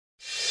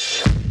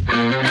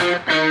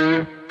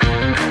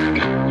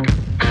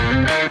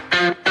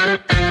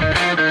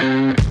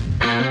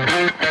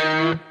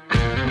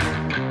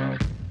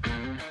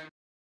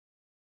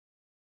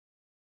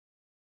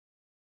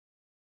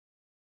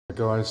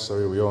guys, so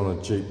here we are on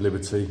a Jeep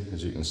Liberty.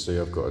 As you can see,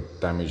 I've got a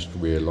damaged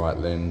rear light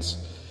lens.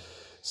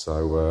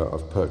 So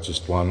I've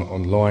purchased one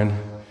online,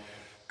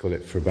 got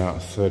it for about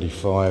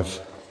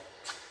 £35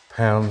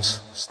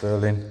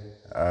 sterling.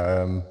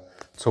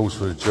 Tools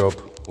for the job,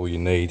 all you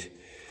need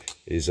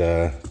is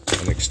an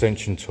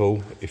extension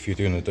tool if you're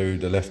going to do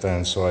the left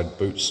hand side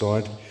boot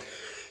side,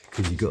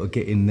 because you've got to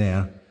get in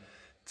there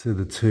to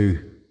the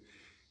two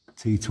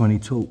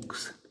T20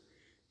 Torques.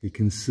 You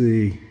can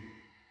see,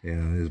 yeah,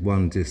 there's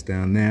one just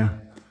down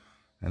there,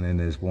 and then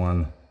there's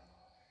one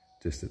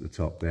just at the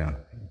top there.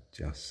 You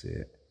just see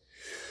it.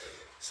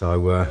 So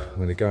I'm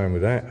going to go in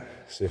with that,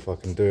 see if I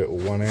can do it all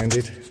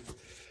one-handed.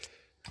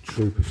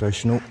 True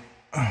professional.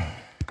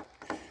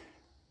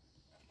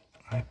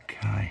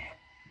 Okay,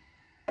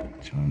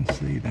 try and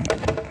see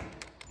that.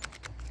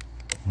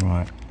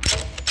 Right.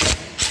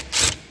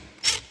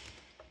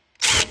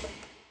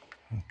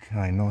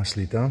 Okay,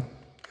 nicely done.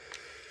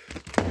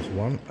 There's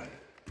one.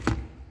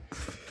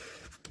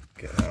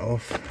 Get that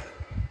off.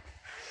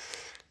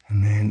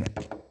 And then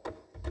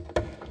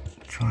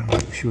try and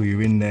make sure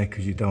you're in there,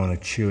 because you don't want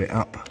to chew it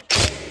up.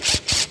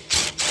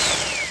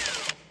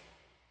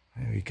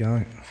 There we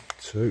go.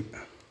 Two.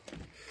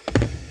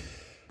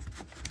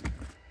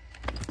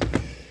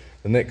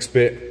 The next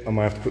bit, I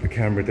might have to put the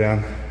camera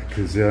down,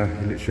 because you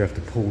literally have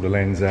to pull the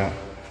lens out.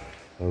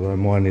 Although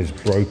mine is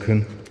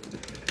broken,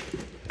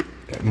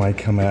 it may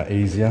come out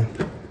easier.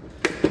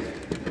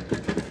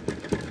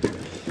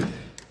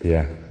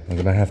 Yeah, I'm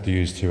going to have to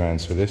use 2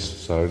 hands for this,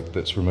 so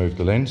let's remove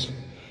the lens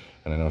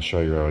and then I'll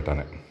show you how I've done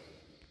it.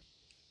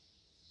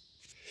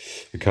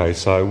 Okay,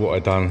 so what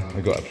I've done,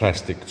 I got a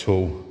plastic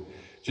tool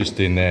just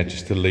in there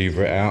just to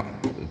lever it out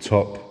at the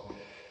top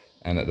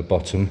and at the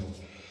bottom,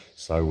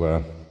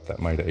 so that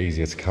made it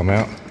easier to come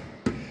out.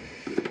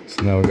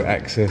 So now we've got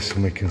access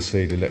and we can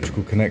see the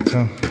electrical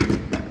connector.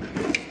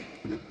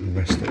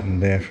 Rest it in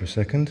there for a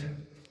second.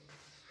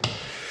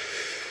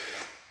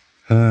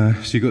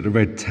 So you've got the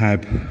red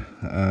tab.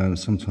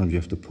 Sometimes you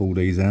have to pull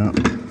these out.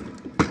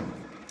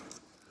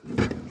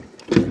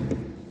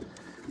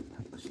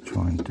 Let's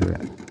try and do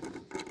it.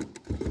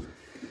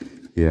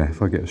 Yeah,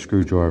 if I get a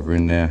screwdriver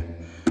in there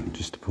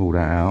just to pull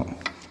that out.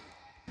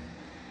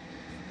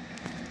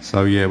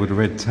 So yeah, with the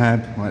red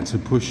tab, I had to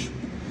push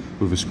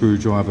with a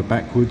screwdriver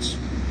backwards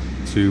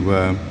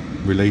to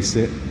release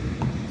it.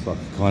 It's like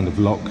a kind of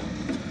lock,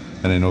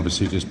 and then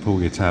obviously just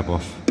pull your tab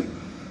off.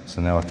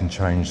 So now I can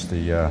change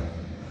the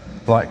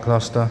light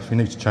cluster. If you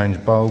need to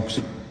change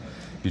bulbs,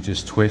 you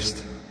just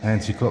twist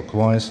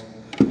anti-clockwise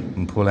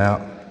and pull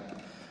out,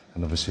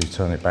 and obviously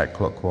turn it back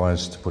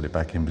clockwise to put it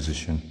back in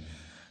position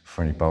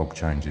for any bulb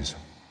changes.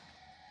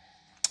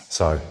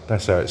 So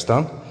that's how it's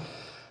done.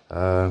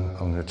 I'm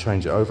going to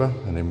change it over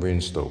and then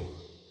reinstall.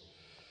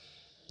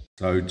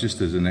 So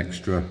just as an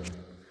extra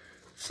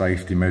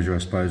safety measure, I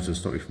suppose, to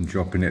stop you from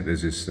dropping it,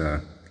 there's this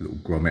little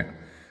grommet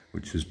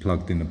which is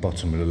plugged in the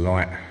bottom of the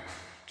light,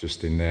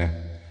 just in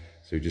there.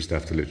 So you just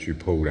have to literally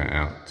pull that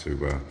out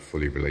to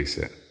fully release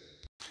it.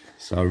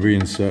 So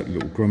reinsert the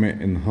little grommet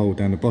in the hole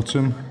down the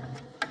bottom,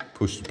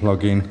 push the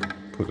plug in,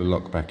 put the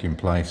lock back in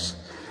place,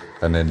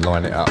 and then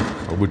line it up.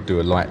 I would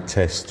do a light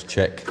test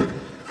check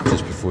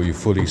just before you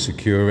fully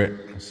secure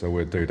it, so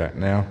we'll do that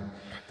now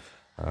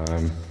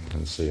and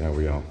see how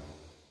we are.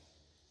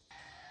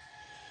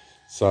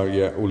 So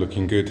yeah, all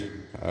looking good.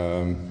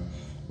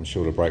 I'm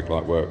sure the brake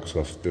light works, so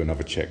I'll have to do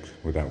another check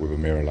with that with a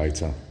mirror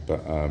later.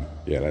 But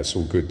yeah, that's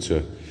all good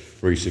to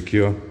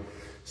re-secure.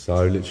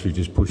 So literally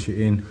just push it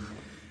in,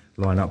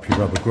 line up your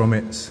rubber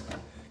grommets.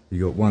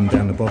 You got one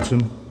down the bottom,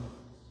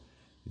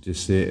 you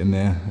just see it in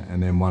there,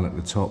 and then one at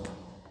the top.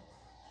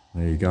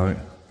 There you go.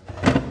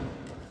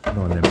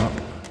 Line them up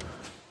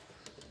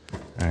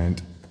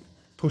and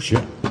push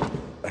it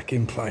back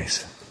in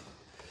place,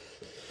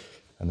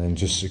 and then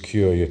just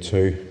secure your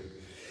two.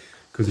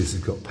 Because this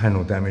has got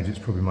panel damage, it's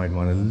probably made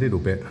mine a little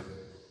bit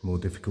more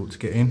difficult to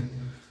get in,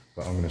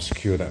 but I'm going to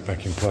secure that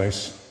back in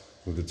place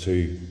with the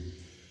two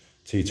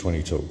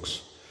T20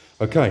 Torques.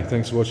 Okay,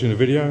 thanks for watching the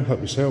video,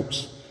 hope this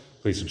helps.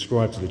 Please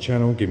subscribe to the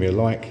channel, give me a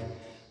like,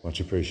 much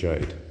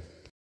appreciated.